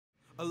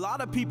A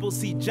lot of people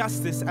see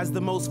justice as the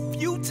most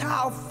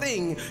futile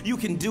thing you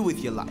can do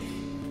with your life.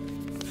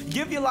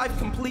 Give your life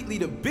completely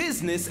to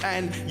business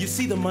and you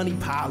see the money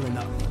piling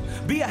up.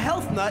 Be a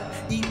health nut,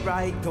 eat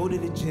right, go to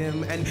the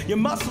gym, and your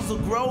muscles will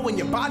grow and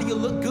your body will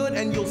look good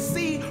and you'll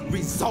see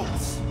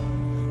results.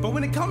 But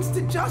when it comes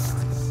to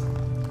justice,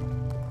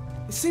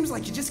 it seems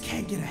like you just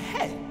can't get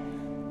ahead.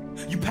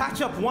 You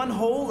patch up one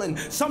hole and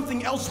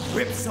something else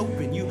rips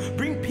open. You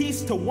bring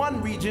peace to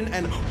one region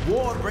and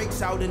war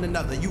breaks out in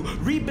another. You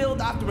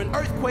rebuild after an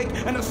earthquake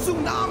and a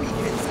tsunami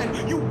hits,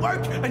 and you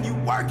work and you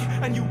work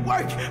and you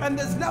work, and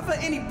there's never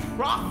any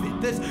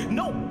profit. There's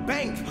no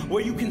bank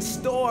where you can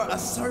store a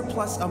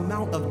surplus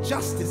amount of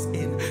justice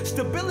in.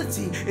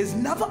 Stability is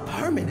never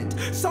permanent.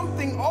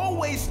 Something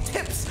always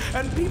tips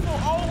and people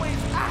always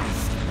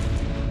ask,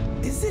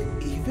 is it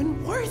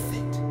even worth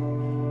it?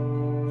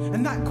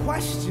 And that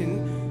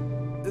question,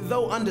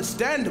 though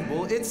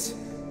understandable,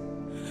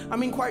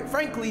 quite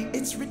frankly,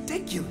 it's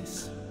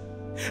ridiculous.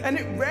 And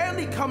it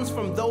rarely comes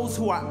from those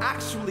who are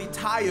actually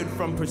tired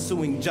from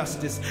pursuing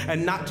justice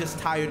and not just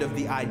tired of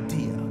the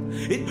idea.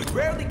 It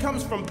rarely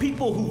comes from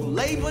people who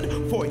labored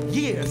for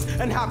years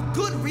and have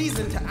good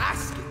reason to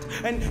ask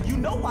it. And you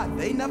know why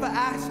they never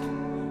ask?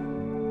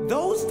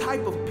 Those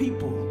type of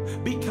people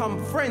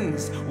become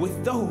friends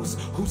with those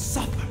who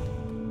suffer.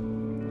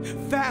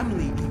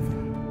 Family even.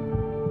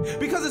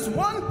 Because it's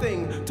one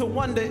thing to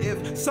wonder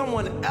if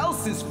someone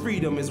else's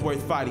freedom is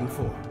worth fighting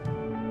for.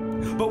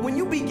 But when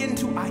you begin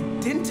to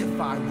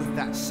identify with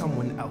that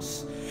someone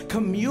else,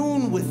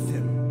 commune with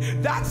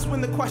them, that's when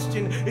the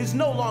question is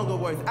no longer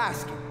worth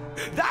asking.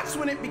 That's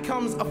when it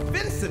becomes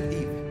offensive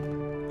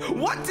even.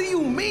 What do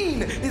you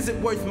mean, is it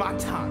worth my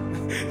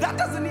time? That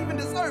doesn't even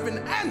deserve an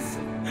answer.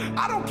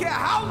 I don't care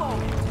how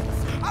long it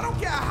takes. I don't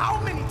care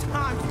how many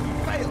times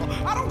you fail.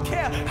 I don't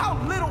care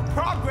how little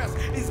progress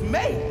is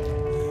made.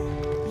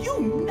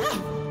 You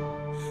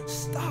never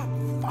stop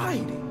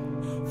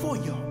fighting for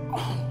your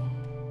own.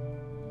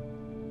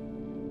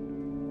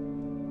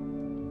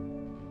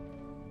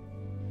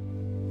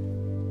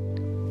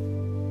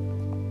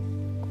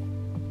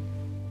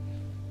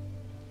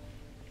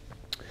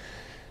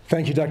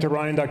 Thank you, Dr.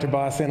 Ryan, Dr.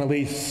 Boss,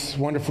 Annalise.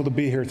 Wonderful to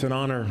be here. It's an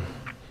honor.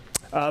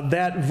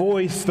 That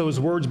voice, those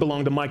words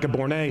belong to Micah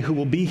Bornet, who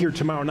will be here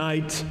tomorrow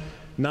night,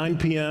 9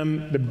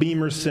 p.m., the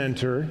Beamer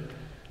Center,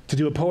 to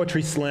do a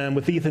poetry slam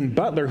with Ethan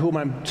Butler, whom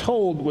I'm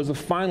told was a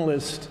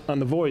finalist on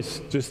The Voice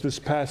just this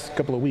past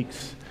couple of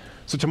weeks.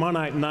 So tomorrow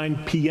night,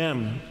 9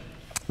 p.m.,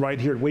 right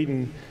here at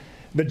Wheaton.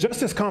 The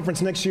Justice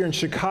Conference next year in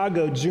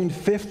Chicago, June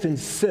 5th and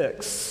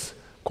 6th.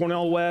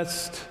 Cornel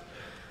West,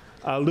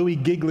 Louis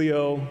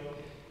Giglio,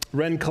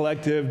 Ren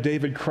Collective,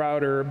 David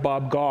Crowder,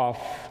 Bob Goff,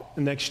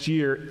 next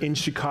year in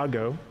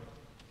Chicago.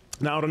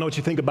 Now, I don't know what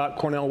you think about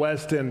Cornel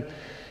West and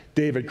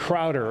David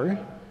Crowder,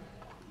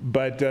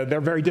 but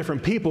they're very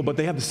different people, but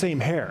they have the same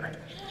hair.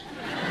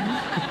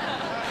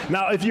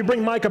 Now, if you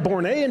bring Micah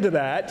Bornet into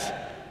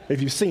that,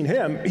 if you've seen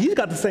him, he's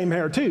got the same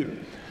hair too.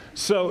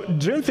 So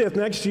June 5th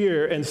next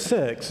year and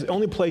 6th,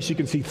 only place you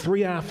can see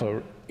three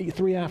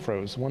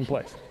afros, one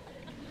place.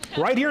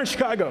 Right here in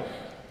Chicago.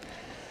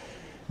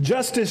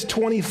 Justice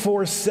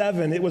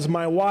 24/7. It was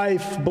my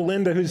wife,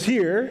 Belinda, who's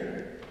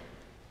here.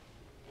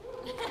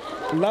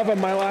 Love of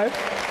my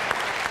life.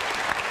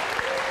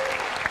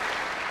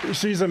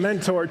 She's a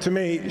mentor to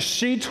me.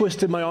 She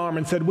twisted my arm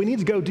and said, we need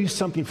to go do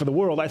something for the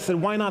world. I said,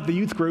 why not the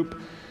youth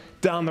group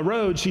down the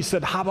road? She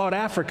said, how about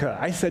Africa?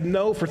 I said,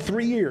 no, for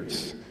 3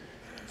 years.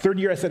 Third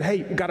year, I said,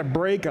 hey, we got a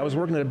break. I was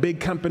working at a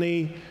big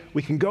company.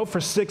 We can go for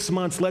 6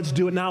 months. Let's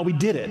do it now. We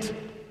did it.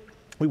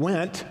 We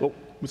went. Well,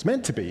 it was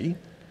meant to be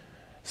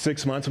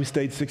 6 months. We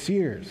stayed 6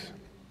 years.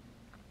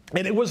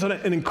 And it was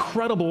an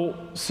incredible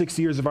 6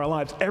 years of our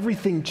lives.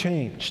 Everything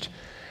changed.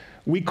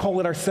 We call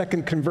it our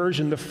second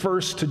conversion, the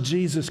first to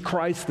Jesus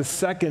Christ, the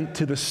second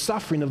to the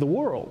suffering of the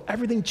world.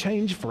 Everything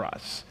changed for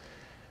us.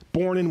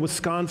 Born in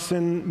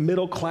Wisconsin,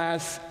 middle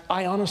class,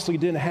 I honestly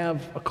didn't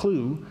have a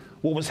clue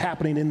what was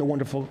happening in the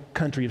wonderful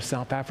country of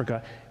South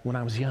Africa when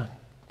I was young.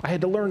 I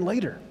had to learn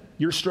later.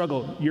 Your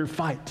struggle, your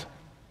fight.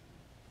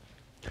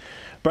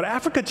 But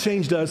Africa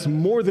changed us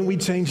more than we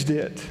changed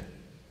it.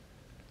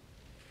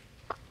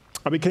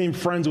 I became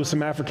friends with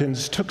some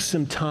Africans, took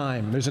some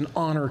time. There's an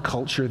honor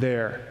culture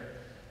there.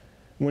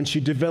 Once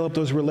you develop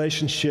those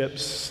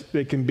relationships,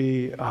 they can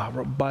be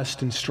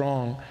robust and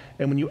strong.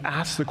 And when you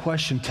ask the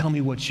question, tell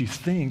me what you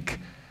think,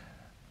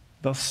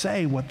 they'll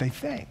say what they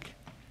think.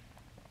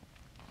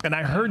 And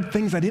I heard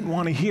things I didn't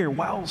want to hear.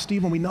 Well,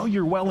 Stephen, we know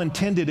you're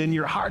well-intended and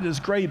your heart is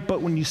great,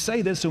 but when you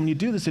say this and when you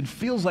do this, it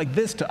feels like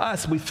this to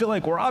us. We feel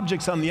like we're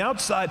objects on the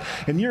outside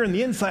and you're on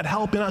the inside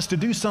helping us to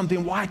do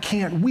something. Why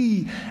can't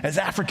we, as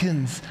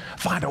Africans,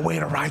 find a way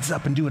to rise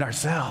up and do it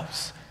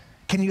ourselves?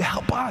 Can you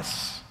help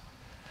us?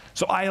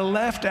 So I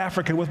left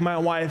Africa with my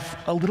wife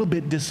a little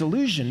bit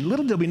disillusioned.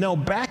 Little did we know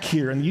back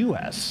here in the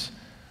U.S.,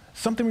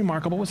 something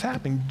remarkable was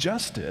happening.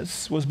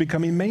 Justice was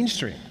becoming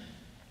mainstream.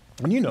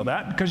 And you know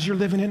that because you're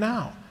living it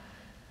now.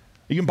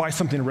 You can buy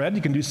something red,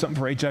 you can do something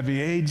for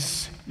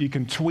HIV/AIDS, you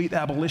can tweet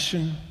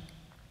abolition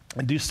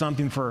and do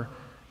something for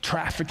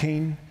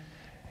trafficking.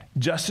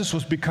 Justice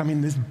was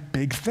becoming this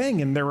big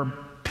thing, and there were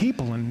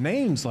people and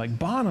names like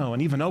Bono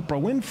and even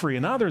Oprah Winfrey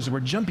and others who were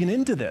jumping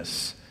into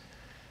this.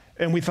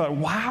 And we thought,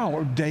 wow,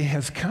 our day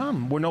has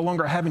come. We're no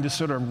longer having to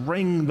sort of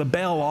ring the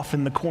bell off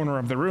in the corner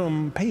of the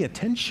room, pay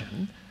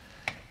attention.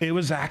 It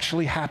was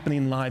actually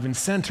happening live and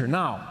center.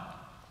 Now,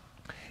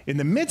 in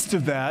the midst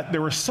of that,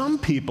 there were some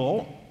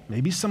people,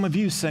 maybe some of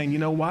you, saying, you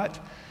know what?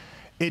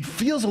 It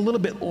feels a little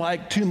bit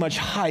like too much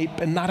hype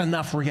and not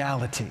enough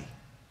reality.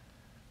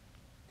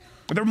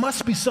 There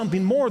must be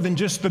something more than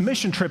just the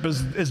mission trip,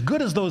 as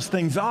good as those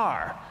things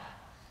are.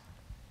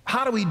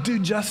 How do we do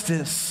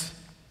justice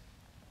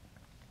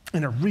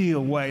in a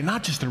real way,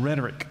 not just the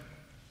rhetoric?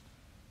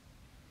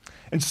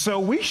 And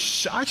so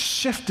I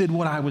shifted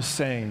what I was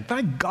saying.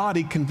 Thank God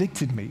he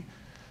convicted me.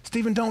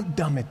 Stephen, don't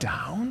dumb it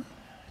down.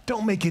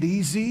 Don't make it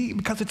easy,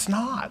 because it's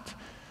not.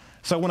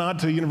 So I went out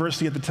to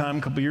university at the time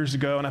a couple years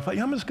ago, and I thought,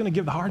 I'm just going to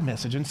give the hard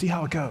message and see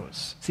how it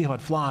goes, see how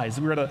it flies.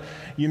 We were at a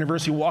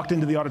university, walked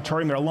into the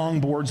auditorium, there are long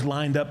boards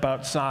lined up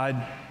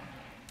outside.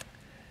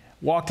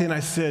 Walked in,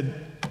 I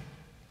said,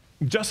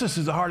 justice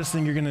is the hardest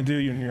thing you're going to do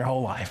in your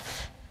whole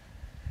life.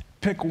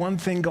 Pick one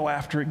thing, go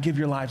after it, give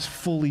your lives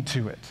fully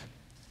to it,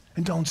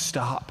 and don't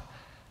stop.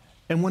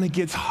 And when it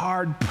gets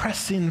hard,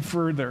 press in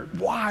further.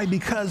 Why?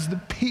 Because the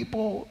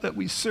people that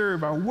we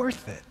serve are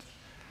worth it.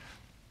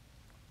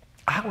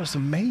 I was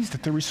amazed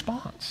at the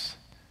response.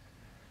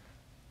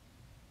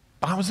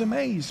 I was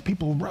amazed.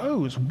 People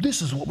rose.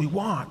 This is what we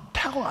want.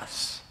 Tell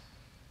us.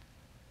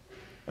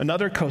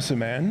 Another Kosa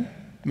man,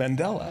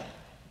 Mandela,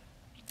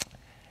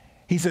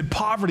 he said,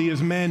 poverty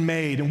is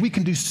man-made, and we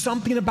can do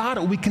something about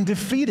it. We can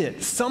defeat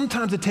it.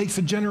 Sometimes it takes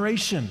a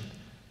generation,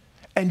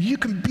 and you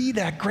can be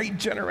that great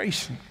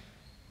generation.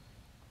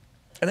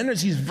 And then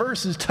there's these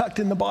verses tucked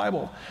in the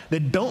Bible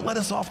that don't let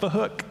us off the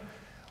hook.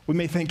 We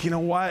may think, you know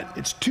what,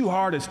 it's too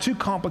hard, it's too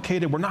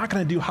complicated, we're not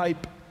going to do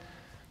hype.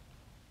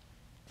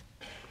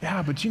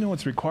 Yeah, but you know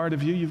what's required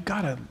of you? You've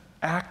got to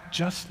act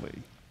justly.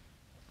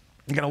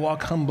 You've got to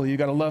walk humbly, you've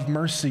got to love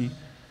mercy.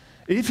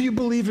 If you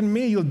believe in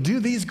me, you'll do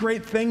these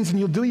great things, and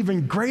you'll do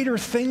even greater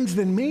things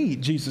than me,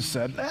 Jesus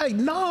said. Hey,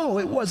 no,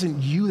 it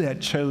wasn't you that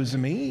chose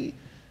me.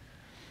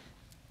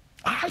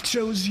 I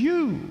chose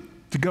you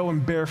to go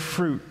and bear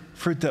fruit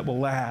that will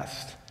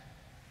last.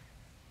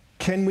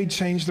 Can we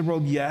change the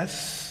world?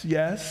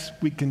 Yes,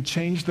 we can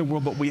change the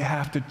world, but we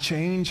have to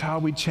change how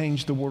we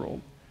change the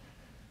world.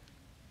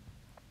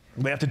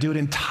 We have to do it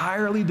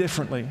entirely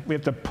differently. We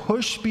have to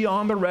push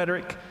beyond the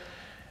rhetoric,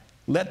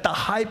 let the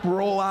hype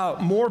roll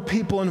out, more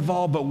people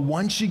involved, but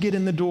once you get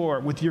in the door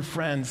with your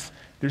friends,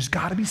 there's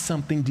got to be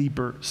something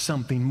deeper,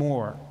 something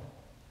more.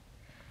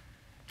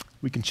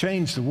 We can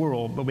change the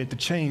world, but we have to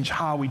change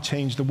how we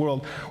change the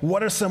world.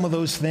 What are some of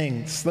those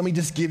things? Let me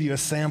just give you a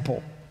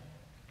sample.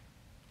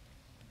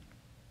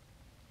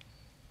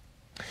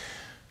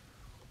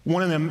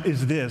 One of them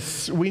is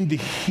this: we need to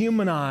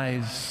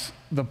humanize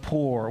the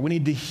poor. We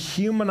need to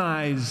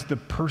humanize the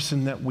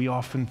person that we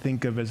often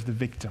think of as the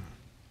victim.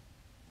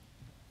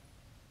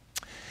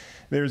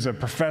 There's a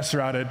professor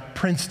out at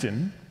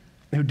Princeton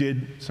who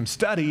did some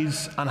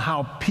studies on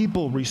how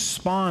people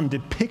respond to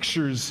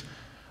pictures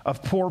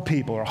of poor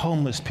people or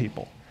homeless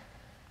people.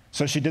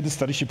 So she did the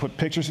study, she put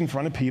pictures in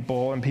front of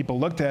people, and people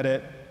looked at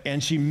it,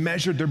 and she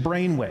measured their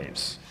brain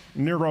waves,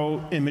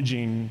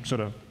 neuroimaging sort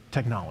of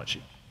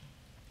technology.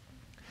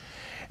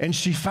 And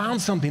she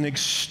found something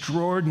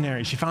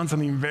extraordinary. She found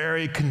something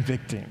very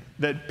convicting,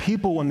 that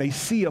people, when they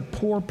see a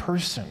poor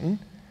person,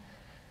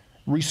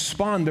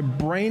 respond, the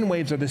brain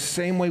waves are the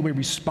same way we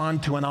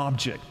respond to an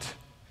object,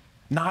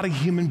 not a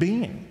human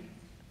being.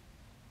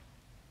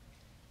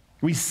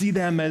 We see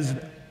them as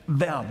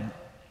them,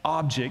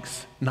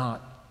 objects,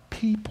 not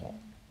people.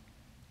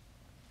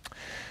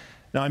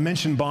 Now, I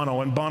mentioned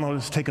Bono, and Bono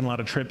has taken a lot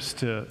of trips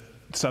to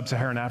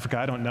sub-Saharan Africa.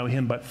 I don't know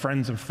him, but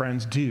friends of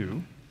friends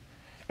do.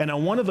 And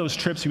on one of those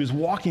trips, he was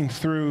walking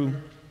through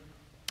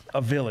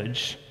a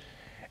village.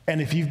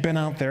 And if you've been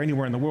out there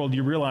anywhere in the world,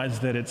 you realize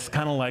that it's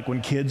kind of like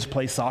when kids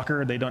play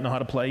soccer, they don't know how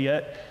to play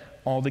yet.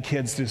 All the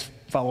kids just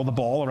follow the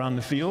ball around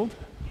the field.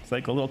 It's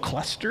like a little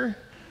cluster.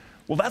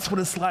 Well, that's what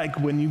it's like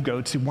when you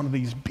go to one of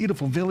these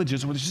beautiful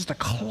villages where there's just a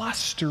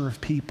cluster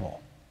of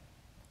people.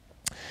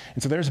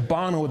 And so there's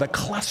Bono with a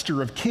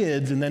cluster of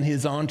kids and then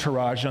his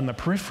entourage on the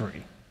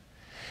periphery.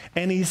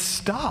 And he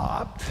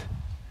stopped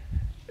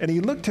and he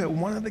looked at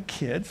one of the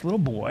kids, little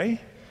boy,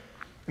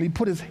 and he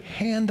put his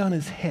hand on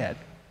his head.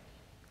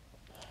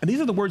 And these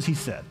are the words he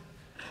said: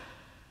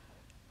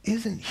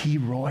 "Isn't he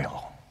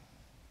royal?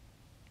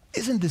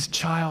 Isn't this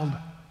child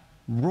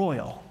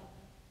royal?"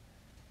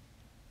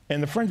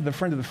 And the friend of the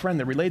friend of the friend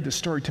that relayed the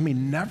story to me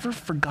never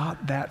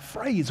forgot that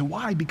phrase.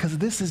 Why? Because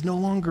this is no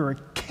longer a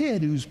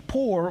kid who's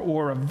poor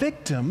or a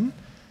victim.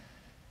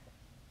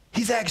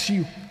 He's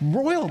actually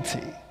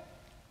royalty.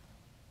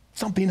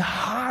 Something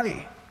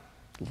high,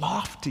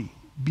 lofty,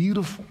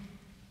 beautiful.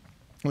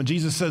 When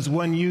Jesus says,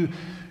 when you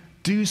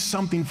do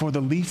something for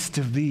the least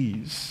of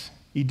these,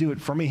 you do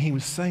it for me, he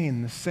was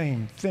saying the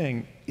same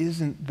thing.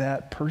 Isn't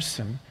that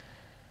person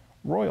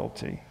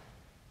royalty?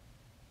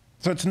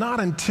 So it's not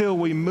until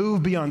we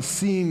move beyond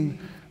seeing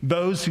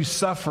those who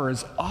suffer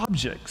as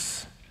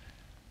objects,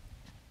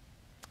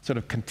 sort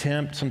of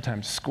contempt,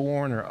 sometimes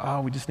scorn, or,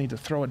 oh, we just need to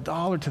throw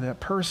 $1 to that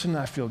person,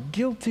 I feel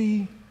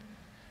guilty.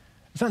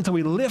 It's not until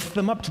we lift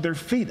them up to their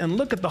feet and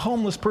look at the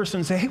homeless person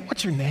and say, hey,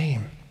 what's your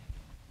name?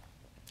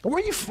 Where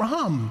are you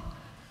from?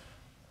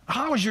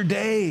 How was your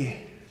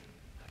day?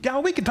 Yeah,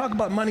 we can talk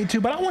about money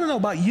too, but I want to know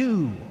about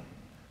you.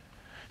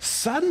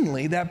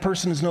 Suddenly, that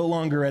person is no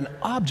longer an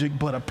object,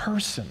 but a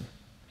person.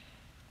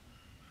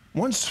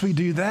 Once we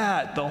do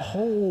that, the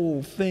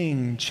whole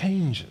thing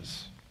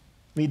changes.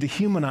 We need to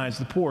humanize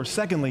the poor.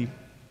 Secondly,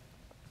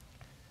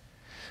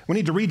 we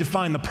need to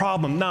redefine the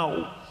problem.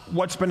 Now,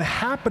 what's been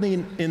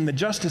happening in the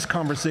justice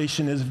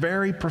conversation is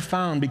very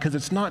profound because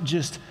it's not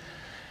just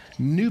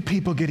new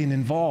people getting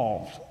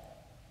involved.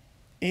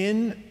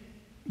 In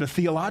the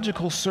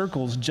theological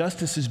circles,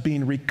 justice is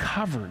being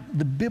recovered.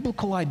 The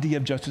biblical idea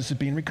of justice is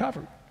being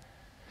recovered.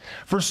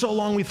 For so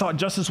long, we thought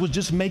justice was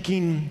just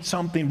making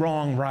something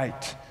wrong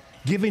right,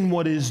 giving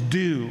what is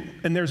due.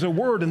 And there's a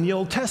word in the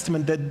Old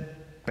Testament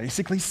that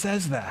basically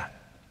says that.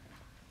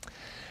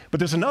 But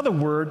there's another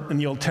word in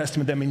the Old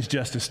Testament that means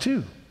justice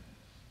too.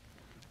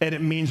 And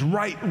it means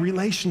right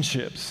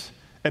relationships.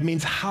 It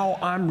means how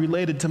I'm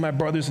related to my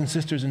brothers and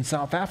sisters in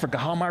South Africa.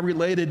 How am I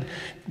related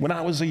when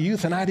I was a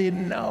youth and I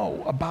didn't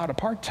know about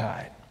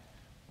apartheid?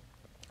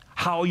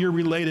 How you're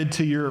related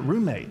to your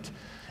roommate.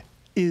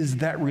 Is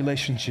that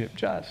relationship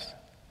just?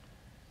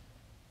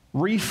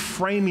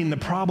 Reframing the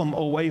problem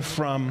away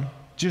from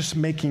just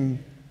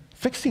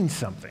fixing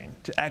something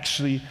to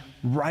actually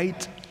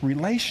right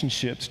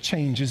relationships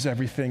changes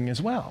everything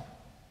as well.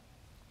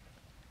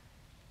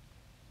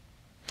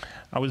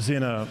 I was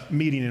in a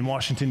meeting in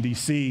Washington,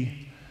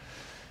 D.C.,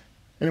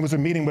 and it was a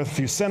meeting with a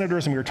few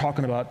senators, and we were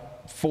talking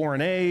about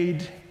foreign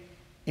aid,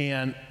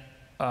 and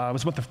it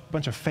was with a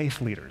bunch of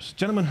faith leaders. The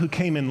gentleman who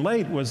came in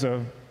late was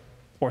an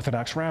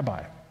Orthodox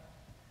rabbi.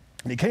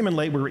 And he came in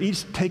late. We were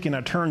each taking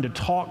a turn to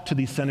talk to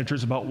these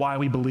senators about why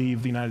we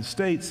believe the United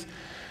States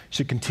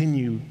should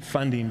continue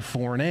funding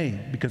foreign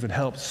aid, because it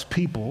helps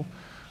people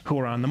who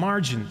are on the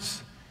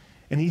margins.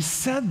 And he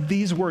said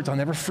these words, I'll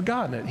never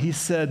forgotten it. He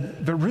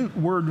said, the root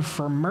word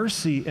for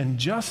mercy and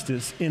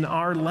justice in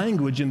our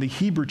language, in the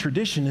Hebrew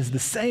tradition, is the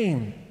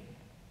same.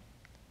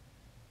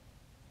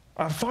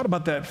 I've thought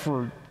about that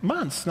for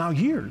months, now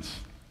years.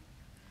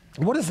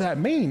 What does that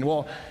mean?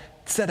 Well,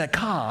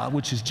 tzedakah,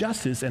 which is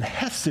justice, and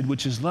hesed,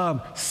 which is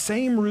love,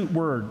 same root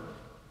word.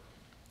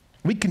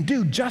 We can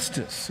do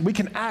justice. We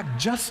can act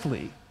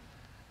justly.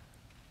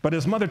 But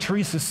as Mother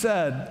Teresa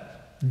said,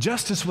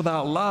 justice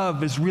without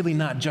love is really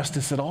not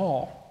justice at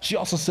all. She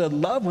also said,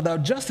 love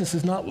without justice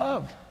is not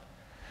love.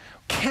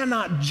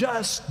 Cannot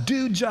just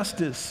do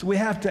justice. We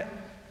have to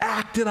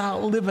act it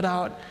out, live it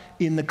out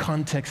in the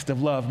context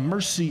of love.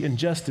 Mercy and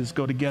justice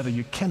go together.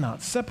 You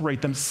cannot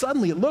separate them.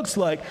 Suddenly it looks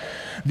like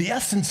the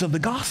essence of the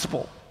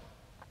gospel.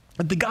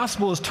 That the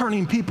gospel is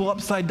turning people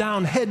upside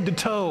down, head to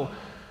toe,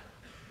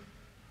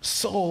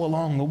 soul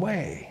along the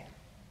way.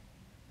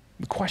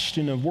 The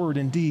question of word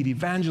and deed,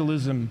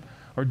 evangelism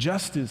or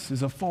justice,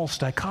 is a false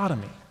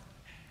dichotomy.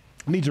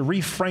 We need to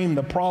reframe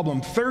the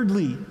problem.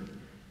 Thirdly,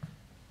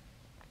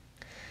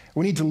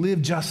 we need to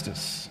live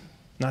justice,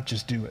 not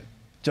just do it.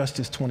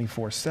 Justice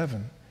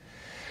 24/7.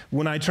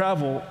 When I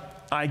travel,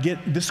 I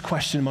get this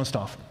question most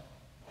often.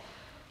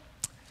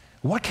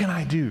 What can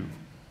I do?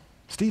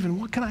 Stephen,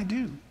 what can I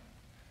do?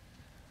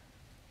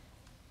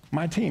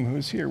 My team,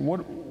 who's here,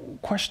 what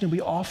question we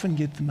often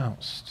get the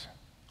most?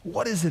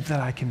 What is it that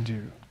I can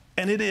do?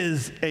 And it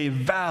is a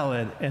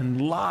valid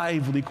and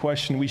lively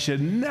question. We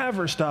should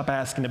never stop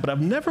asking it, but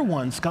I've never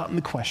once gotten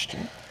the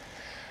question,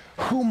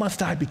 who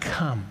must I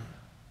become?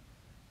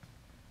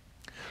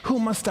 Who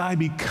must I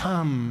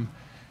become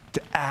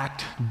to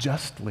act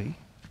justly?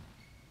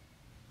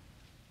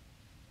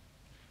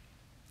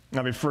 I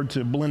referred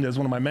to Belinda as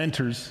one of my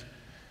mentors.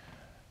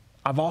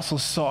 I've also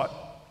sought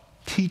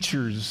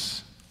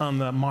teachers on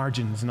the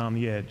margins and on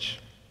the edge.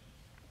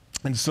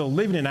 And so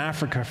living in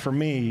Africa for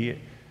me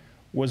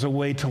was a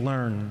way to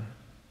learn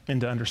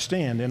and to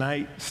understand. And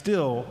I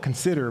still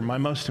consider my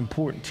most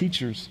important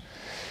teachers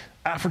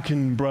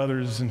African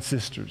brothers and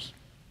sisters,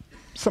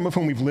 some of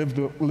whom we've lived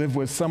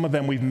with, some of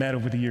them we've met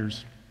over the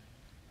years.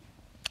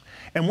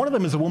 And one of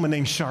them is a woman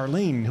named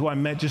Charlene, who I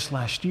met just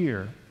last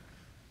year.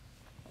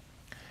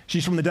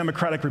 She's from the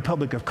Democratic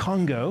Republic of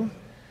Congo.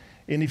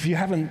 And if you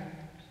haven't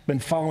been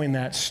following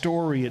that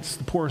story, it's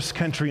the poorest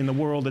country in the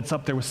world. It's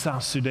up there with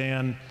South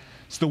Sudan.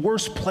 It's the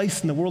worst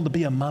place in the world to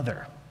be a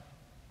mother.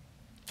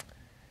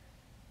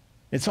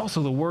 It's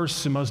also the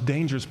worst and most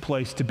dangerous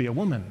place to be a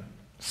woman.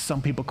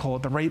 Some people call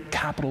it the rape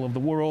capital of the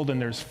world, and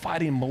there's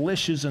fighting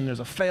militias, and there's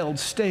a failed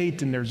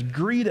state, and there's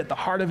greed at the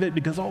heart of it,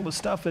 because all the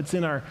stuff that's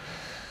in our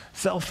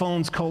cell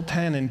phones,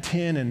 coltan and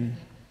tin and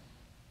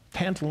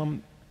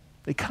tantalum,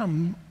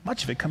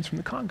 much of it comes from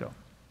the Congo.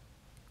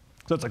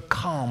 So it's a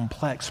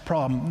complex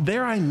problem.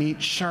 There I meet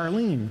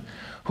Charlene,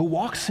 who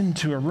walks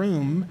into a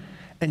room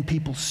and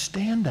people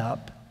stand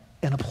up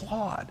and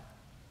applaud.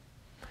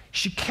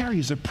 She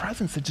carries a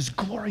presence that's just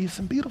glorious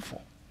and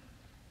beautiful.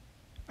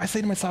 I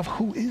say to myself,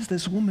 who is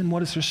this woman?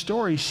 What is her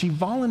story? She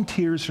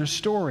volunteers her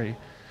story.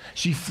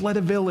 She fled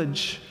a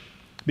village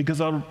because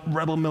a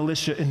rebel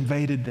militia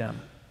invaded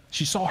them.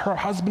 She saw her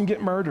husband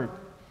get murdered.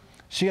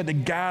 She had to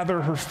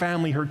gather her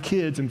family, her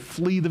kids, and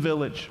flee the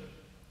village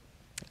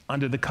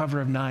under the cover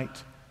of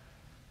night.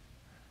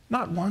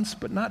 Not once,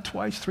 but not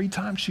twice, 3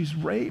 times, she's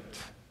raped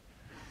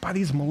by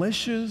these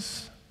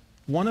militias,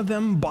 one of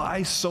them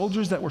by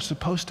soldiers that were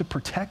supposed to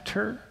protect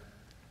her.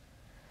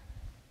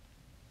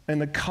 And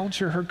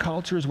her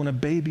culture is when a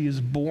baby is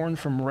born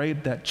from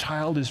rape, that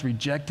child is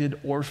rejected,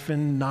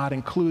 orphaned, not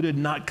included,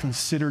 not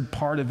considered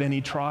part of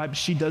any tribe.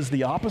 She does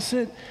the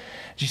opposite.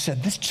 She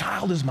said, this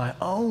child is my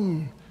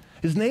own.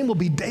 His name will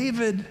be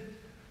David.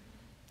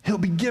 He'll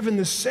be given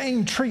the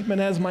same treatment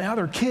as my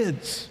other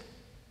kids.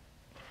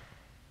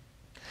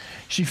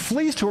 She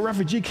flees to a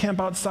refugee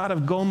camp outside of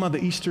Goma,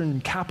 the eastern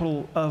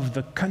capital of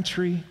the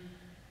country,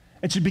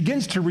 and she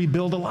begins to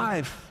rebuild a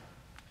life.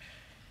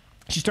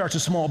 She starts a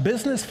small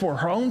business for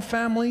her own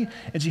family,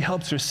 and she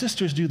helps her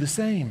sisters do the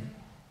same.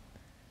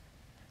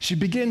 She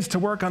begins to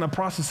work on a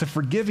process of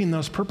forgiving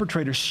those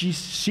perpetrators. She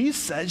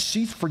says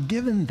she's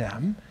forgiven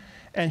them,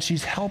 and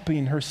she's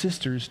helping her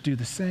sisters do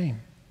the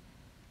same.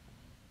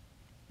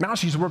 Now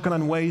she's working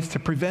on ways to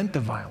prevent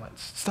the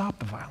violence, stop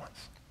the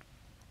violence.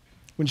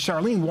 When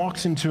Charlene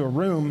walks into a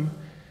room,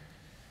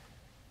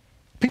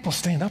 people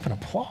stand up and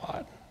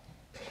applaud.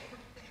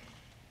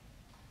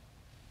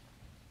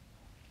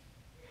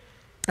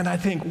 And I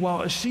think,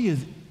 well, she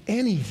is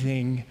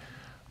anything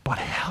but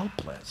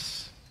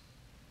helpless.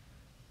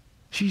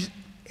 She's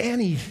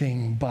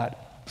anything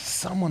but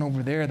someone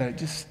over there that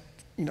just,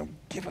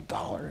 give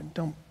 $1 and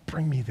don't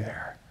bring me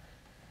there.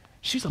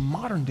 She's a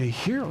modern day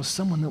hero,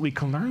 someone that we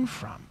can learn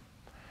from.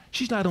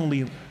 She's not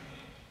only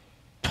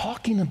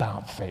talking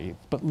about faith,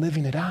 but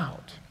living it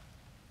out.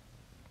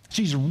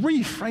 She's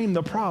reframed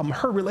the problem,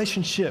 her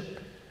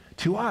relationship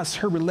to us,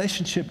 her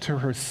relationship to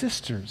her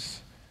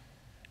sisters.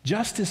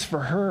 Justice for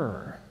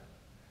her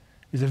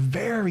is a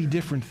very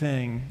different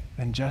thing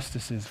than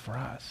justice is for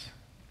us.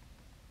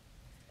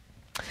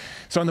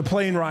 So on the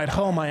plane ride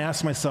home, I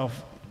asked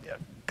myself,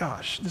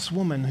 gosh, this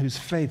woman whose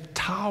faith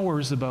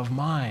towers above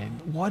mine,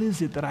 what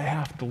is it that I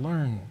have to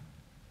learn?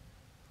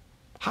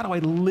 How do I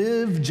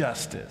live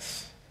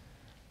justice?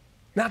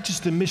 Not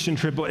just a mission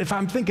trip, but if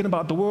I'm thinking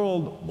about the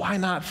world, why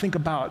not think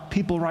about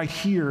people right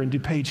here in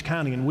DuPage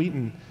County in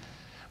Wheaton?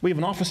 We have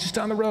an office just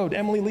down the road.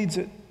 Emily leads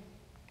it.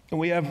 And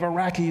we have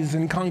Iraqis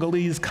and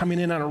Congolese coming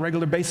in on a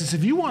regular basis.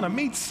 If you want to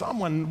meet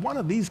someone, one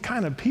of these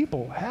kind of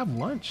people, have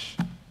lunch,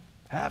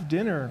 have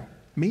dinner,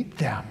 meet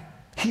them,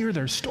 hear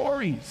their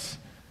stories.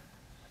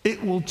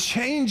 It will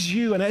change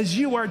you, and as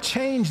you are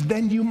changed,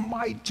 then you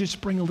might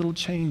just bring a little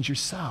change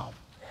yourself.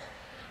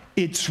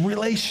 It's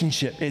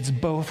relationship. It's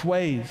both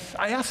ways.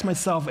 I asked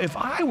myself, if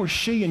I were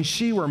she and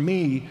she were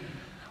me,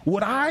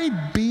 would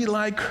I be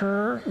like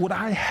her? Would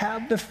I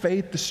have the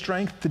faith, the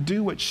strength to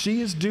do what she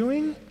is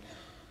doing?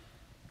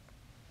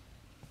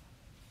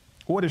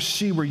 What if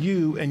she were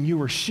you and you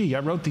were she? I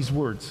wrote these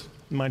words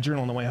in my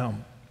journal on the way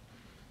home.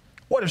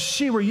 What if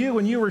she were you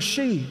and you were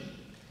she?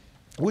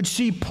 Would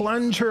she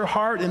plunge her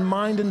heart and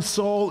mind and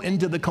soul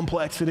into the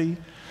complexity?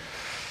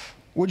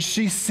 Would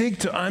she seek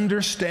to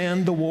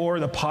understand the war,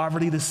 the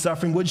poverty, the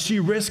suffering? Would she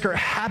risk her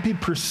happy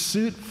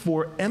pursuit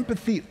for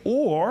empathy?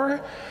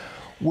 Or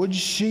would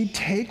she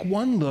take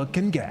one look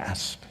and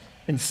gasp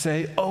and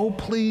say, oh,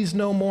 please,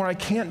 no more. I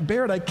can't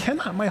bear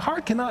it. My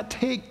heart cannot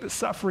take the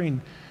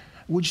suffering.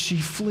 Would she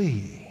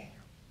flee?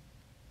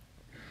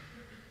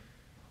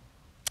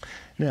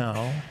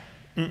 No,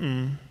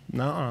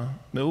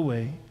 no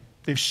way.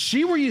 If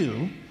she were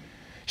you,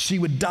 she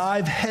would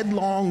dive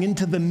headlong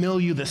into the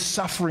milieu, the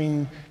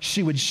suffering.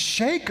 She would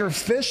shake her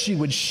fist, she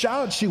would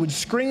shout, she would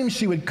scream,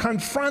 she would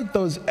confront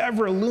those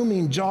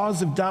ever-looming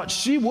jaws of doubt.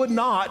 She would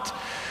not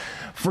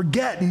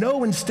forget.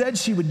 No, instead,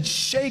 she would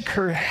shake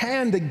her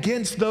hand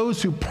against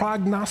those who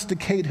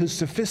prognosticate, who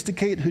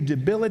sophisticate, who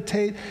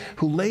debilitate,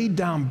 who lay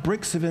down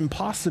bricks of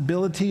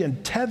impossibility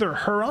and tether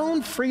her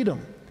own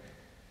freedom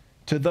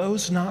to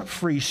those not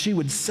free. She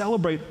would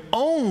celebrate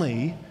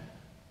only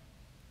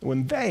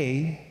when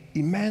they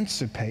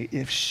emancipate.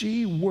 If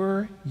she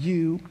were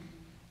you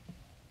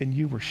and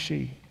you were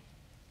she.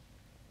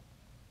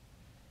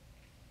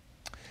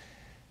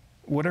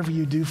 Whatever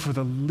you do for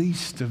the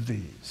least of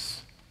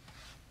these,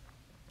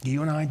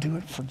 you and I do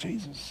it for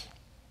Jesus.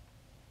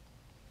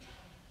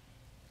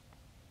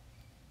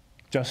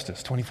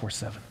 Justice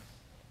 24/7.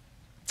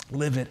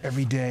 Live it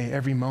every day,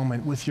 every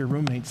moment, with your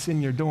roommates, in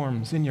your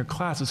dorms, in your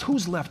classes.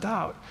 Who's left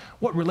out?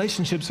 What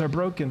relationships are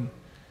broken?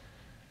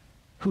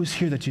 Who's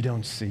here that you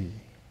don't see?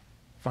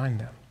 Find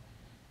them.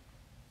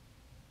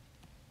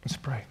 Let's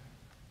pray.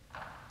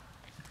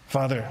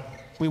 Father,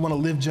 we want to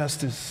live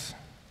justice.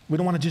 We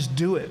don't want to just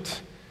do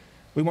it.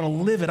 We want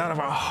to live it out of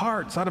our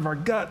hearts, out of our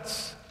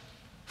guts,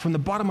 from the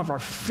bottom of our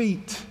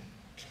feet.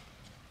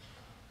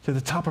 to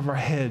the top of our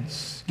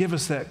heads. Give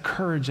us that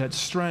courage, that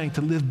strength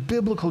to live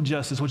biblical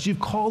justice, what you've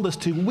called us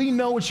to. We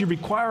know what you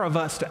require of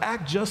us, to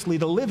act justly,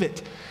 to live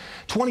it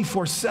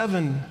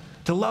 24/7,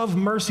 to love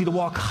mercy, to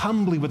walk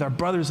humbly with our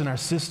brothers and our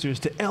sisters,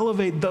 to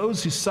elevate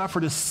those who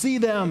suffer, to see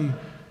them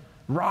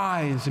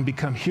rise and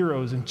become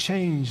heroes and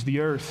change the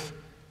earth.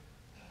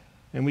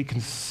 And we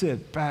can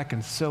sit back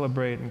and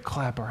celebrate and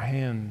clap our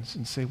hands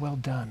and say, well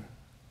done.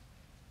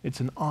 It's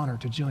an honor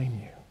to join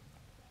you.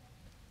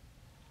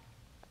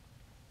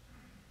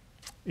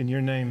 In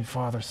your name,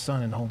 Father,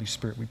 Son, and Holy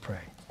Spirit, we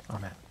pray.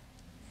 Amen.